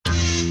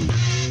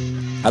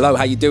Hello,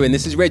 how you doing?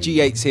 This is Reggie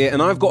Yates here, and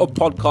I've got a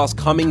podcast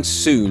coming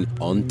soon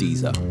on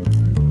Deezer.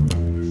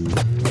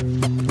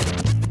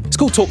 It's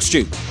called Talk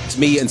Stew. It's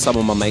me and some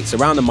of my mates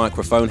around the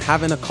microphone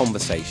having a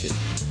conversation.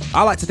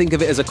 I like to think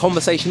of it as a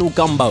conversational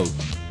gumbo.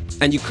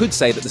 And you could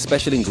say that the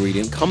special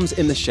ingredient comes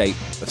in the shape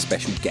of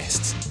special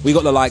guests. We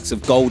got the likes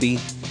of Goldie,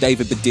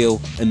 David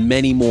Baddiel, and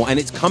many more, and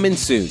it's coming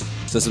soon.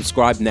 So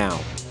subscribe now.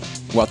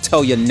 Well,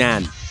 tell your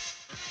nan.